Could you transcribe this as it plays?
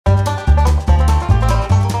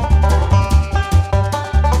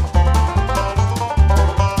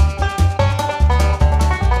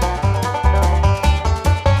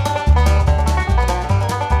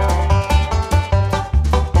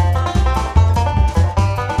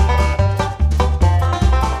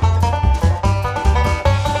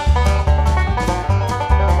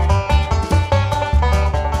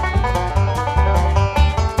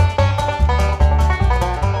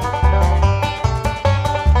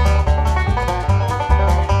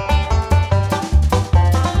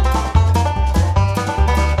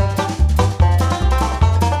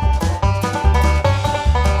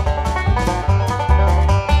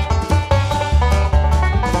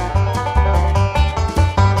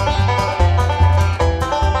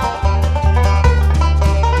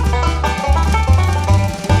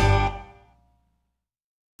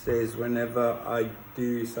whenever I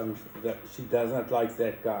do something that she does not like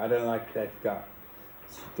that guy. I don't like that guy.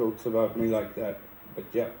 She talks about me like that. But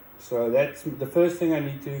yeah, so that's the first thing I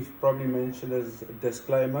need to probably mention as a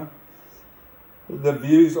disclaimer. The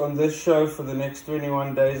views on this show for the next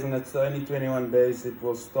 21 days, and it's only 21 days it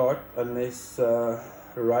will start, unless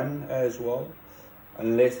run as well,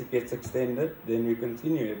 unless it gets extended, then we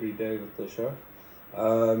continue every day with the show.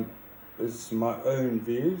 It's my own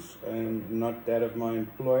views and not that of my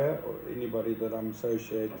employer or anybody that I'm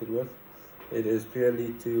associated with. It is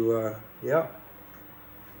purely to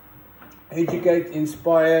educate,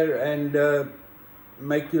 inspire, and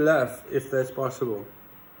make you laugh if that's possible.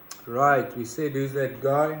 Right, we said who's that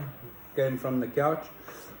guy came from the couch.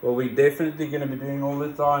 Well, we're definitely going to be doing all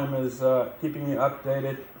the time is keeping you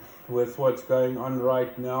updated with what's going on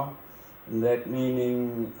right now, and that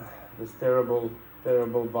meaning this terrible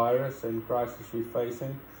virus and crisis we're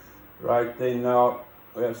facing. Right there now,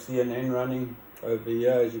 we have CNN running over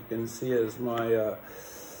here, as you can see, as my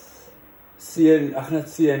CNN,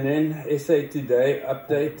 SA Today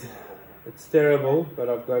update. It's terrible, but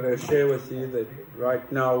I've got to share with you that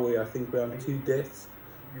right now I think we're on 2 deaths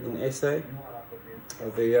in SA.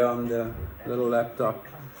 Over here on the little laptop,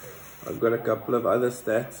 I've got a couple of other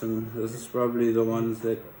stats, and this is probably the ones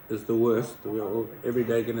that is the worst. We're every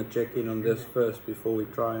day going to check in on this first before we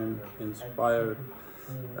try and inspire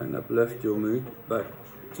and uplift your mood. But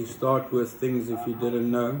to start with things, if you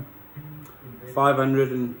didn't know,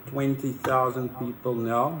 520,000 people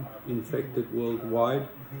now infected worldwide,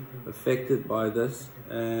 affected by this,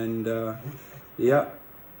 and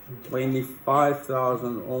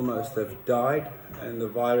 25,000 almost have died, and the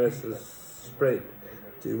virus has spread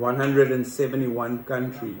to 171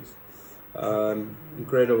 countries.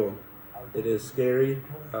 Incredible. It is scary.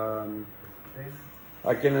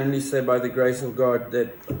 I can only say by the grace of God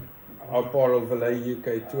that our part of the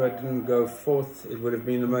UK tour didn't go forth. It would have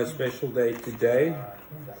been the most special day today,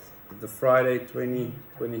 the Friday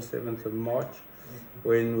 27th of March,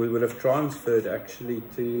 when we would have transferred actually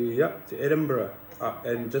to Edinburgh,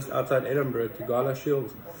 and just outside Edinburgh to Gala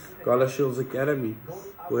Shields Academy,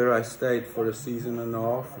 where I stayed for a season and a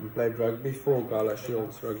half and played rugby for Gala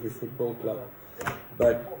Shields Rugby Football Club.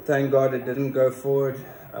 But thank God it didn't go forward.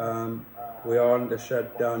 We are under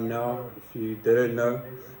shutdown now. If you didn't know,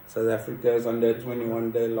 South Africa is under a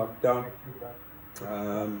 21-day lockdown.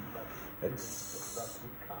 It's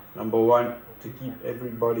number one, to keep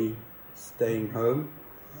everybody staying home.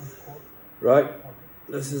 Right?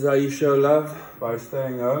 This is how you show love, by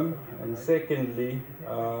staying home. And secondly,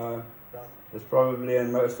 is probably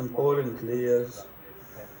and most importantly is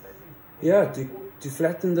to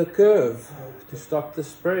flatten the curve, to stop the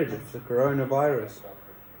spread of the coronavirus.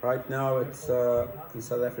 Right now it's in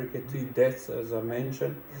South Africa 2 deaths, as I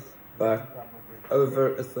mentioned, but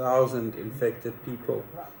over 1,000 infected people.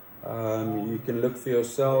 You can look for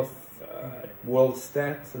yourself at World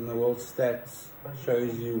Stats, and the World Stats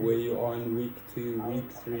shows you where you are in week 2,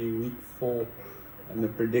 week 3, week 4, and the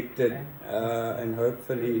predicted and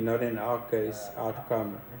hopefully not in our case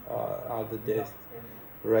outcome are the death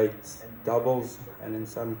rates doubles, and in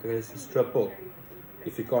some cases triple,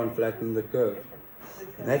 if you can't flatten the curve.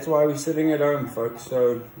 And that's why we're sitting at home, folks.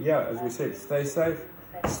 So yeah, as we said, stay safe,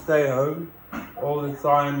 stay home all the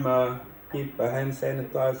time, keep a hand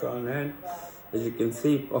sanitizer on hand. As you can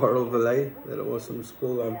see, Parle Valet, that awesome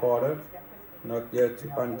school I'm part of, not here to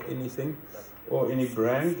punt anything or any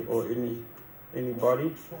brand or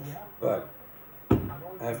anybody, but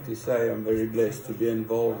I have to say I'm very blessed to be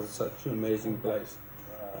involved with such an amazing place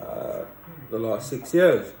the last 6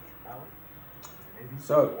 years.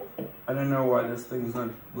 So I don't know why this thing's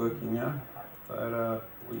not working now, but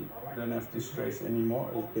we don't have to stress anymore.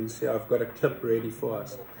 As you can see, I've got a clip ready for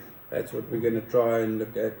us. That's what we're going to try and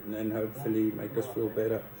look at, and then hopefully make us feel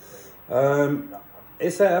better.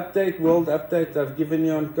 SA update, world update I've given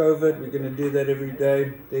you on COVID. We're going to do that every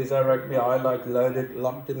day. There's our rugby highlight loaded,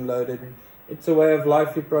 locked and loaded. It's a way of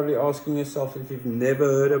life. You're probably asking yourself if you've never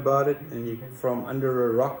heard about it and you're from under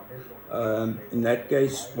a rock. In that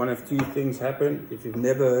case, one of 2 things happen. If you've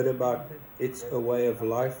never heard about It's a Way of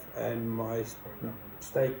Life and my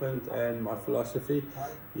statement and my philosophy,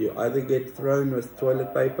 you either get thrown with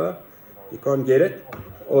toilet paper, you can't get it,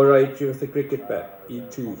 or I hit you with a cricket bat. You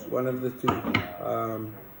choose, one of the 2.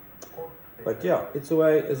 But yeah, It's a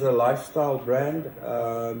Way is a lifestyle brand.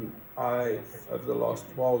 Over the last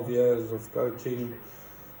 12 years of coaching,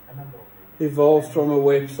 evolved from a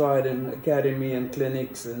website and academy and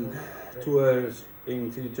clinics and tours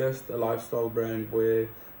into just a lifestyle brand, where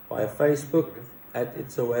via Facebook at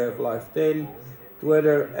It's a Way of Life 10,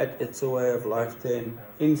 Twitter at It's a Way of Life 10,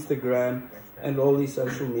 Instagram and all these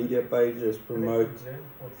social media pages promote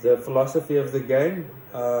the philosophy of the game,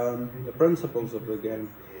 the principles of the game,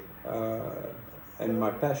 and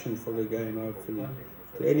my passion for the game, hopefully.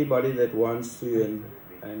 To anybody that wants to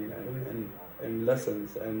and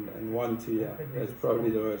listens and want to, yeah, that's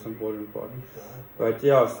probably the most important part. But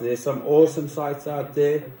yeah, so there's some awesome sites out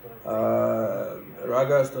there.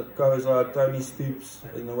 Rugos.co.za, Tony Stoops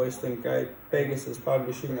in the Western Cape, Pegasus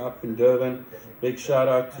Publishing up in Durban. Big shout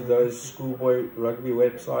out to those schoolboy rugby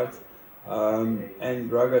websites,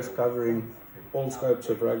 and Rugos covering all scopes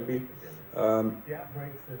of rugby.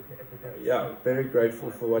 Yeah, very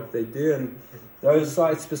grateful for what they do, and those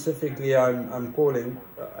sites specifically I'm calling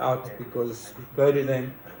out because go to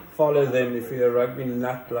them, follow them if you're a rugby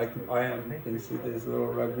nut like I am. You can see there's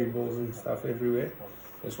little rugby balls and stuff everywhere.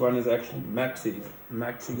 This one is actually Maxi's.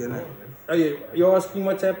 Maxi gonna... Oh, you're asking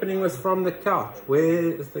what's happening with From the Couch.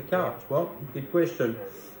 Where is the couch? Well, good question.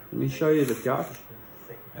 Let me show you the couch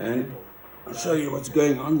and I'll show you what's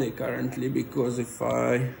going on there currently, because if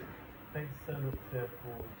I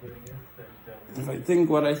think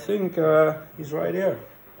what I think, he's right here.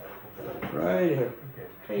 Right here.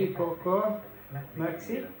 Hey, Coco.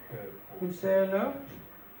 Maxi, you say hello?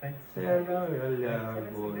 Say hello. Hello,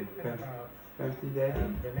 boy. Come to daddy.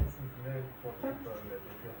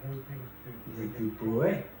 He's a good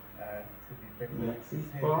boy. Maxi's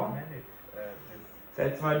paw.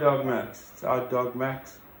 That's my dog Max. It's our dog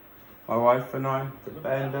Max. My wife and I, the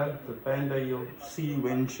Panda. The Panda you'll see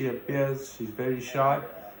when she appears. She's very shy,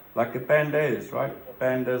 like a panda is, right?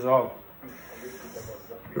 Pandas are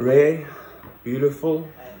rare, beautiful,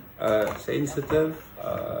 sensitive.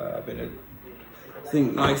 I better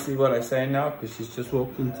think nicely what I say now because she's just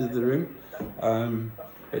walked into the room.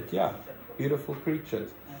 But yeah, beautiful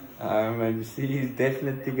creatures. And she's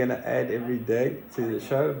definitely going to add every day to the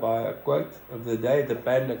show by a quote of the day, the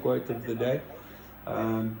Panda quote of the day.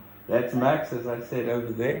 That's Max, as I said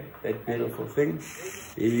over there, that beautiful thing.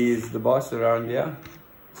 He's the boss around here.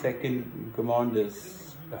 Second in command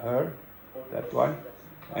is her, that one.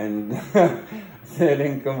 And third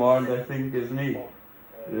in command, I think, is me.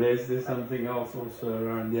 There's something else also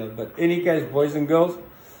around here. But in any case, boys and girls,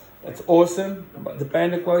 it's awesome. But the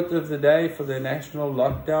Panda quote of the day for the national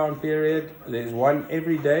lockdown period, there's one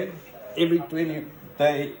every day. Every 20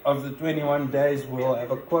 day of the 21 days, we'll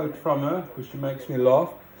have a quote from her, because she makes me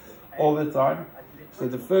laugh all the time. So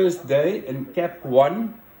the first day in cap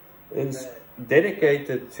 1 is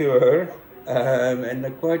dedicated to her. And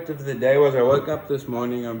the quote of the day was, I woke up this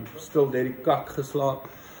morning, I'm still very kak geslaap.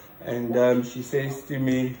 And she says to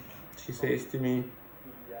me,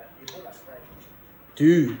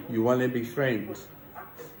 do you want to be friends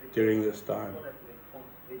during this time?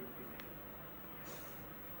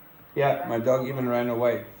 Yeah, my dog even ran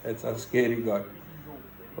away. That's how scared he got.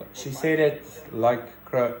 But she said it like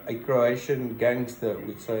a Croatian gangster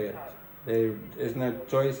would say it. There is no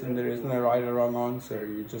choice and there is no right or wrong answer.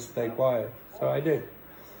 You just stay quiet. So I did.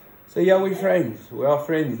 So yeah, we're friends. We are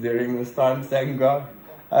friends during this time, thank God.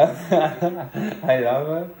 I love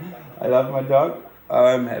her. I love my dog.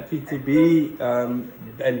 I'm happy to be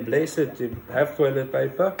and blessed to have toilet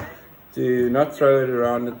paper, to not throw it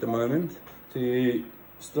around at the moment, to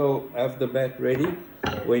still have the bat ready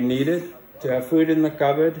when needed, to have food in the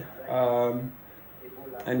cupboard,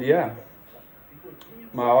 and yeah,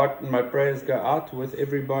 my heart and my prayers go out with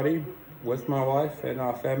everybody, with my wife and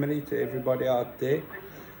our family, to everybody out there.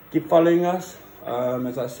 Keep following us.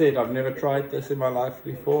 As I said, I've never tried this in my life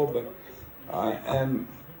before, but I am,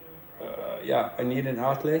 yeah, I need an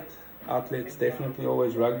outlet. Outlet's definitely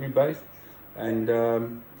always rugby based, and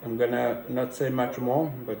I'm gonna not say much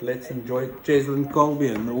more, but let's enjoy Cheslin Colby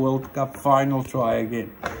and the World Cup final try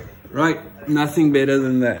again. Right, nothing better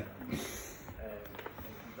than that.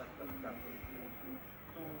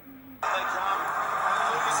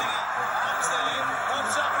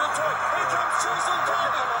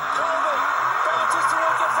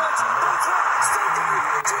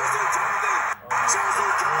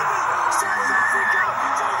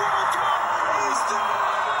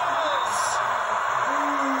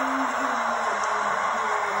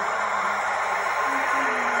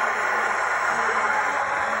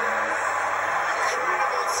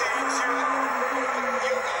 See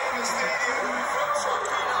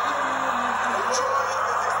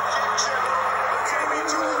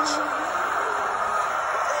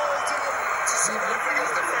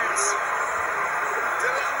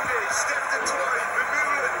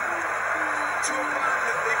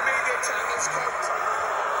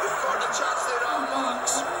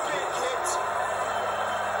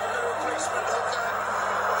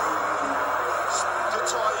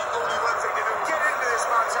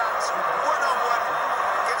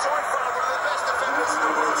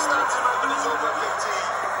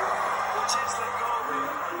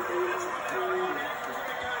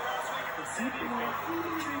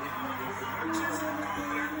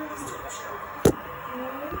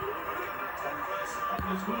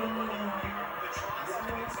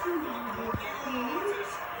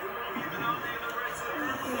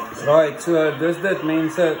Right, so that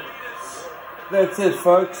means that that's it,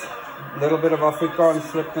 folks. A little bit of Afrikaans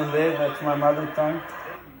slipped in there. That's my mother tongue.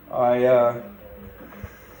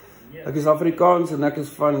 Ek is Afrikaans en ek is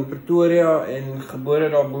van Pretoria en gebore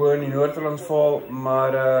daarbo in die Noord-Transvaal,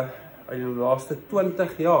 maar in the last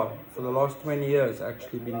 20 jaar, for the last 20 years,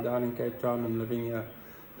 actually been down in Cape Town and living here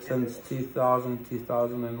since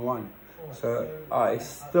 2001. So I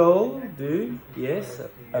still do, yes,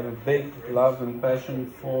 have a big love and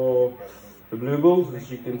passion for the Blue Bulls, as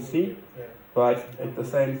you can see. But at the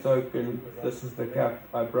same token, this is the cap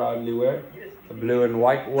I proudly wear, the blue and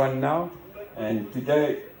white one now. And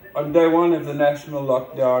today, on day one of the national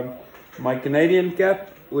lockdown, my Canadian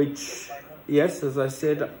cap, which, yes, as I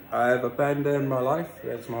said, I have a Panda in my life.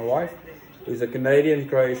 That's my wife, who's a Canadian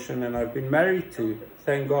Croatian, and I've been married to,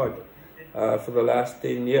 thank God, for the last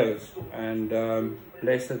 10 years. And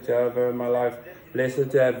blessed to have her in my life,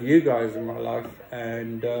 blessed to have you guys in my life,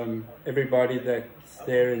 and everybody that's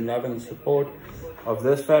there in love and support of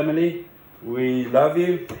this family. We love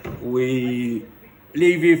you. We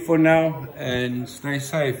leave you for now and stay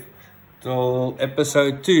safe till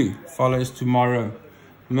episode 2 follows tomorrow.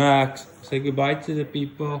 Max, say goodbye to the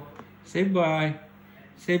people. Say bye.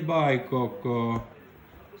 Say bye, Coco.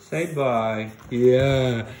 Say bye.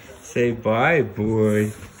 Yeah. Say bye,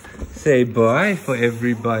 boy. Say bye for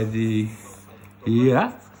everybody.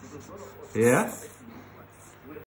 Yeah. Yeah.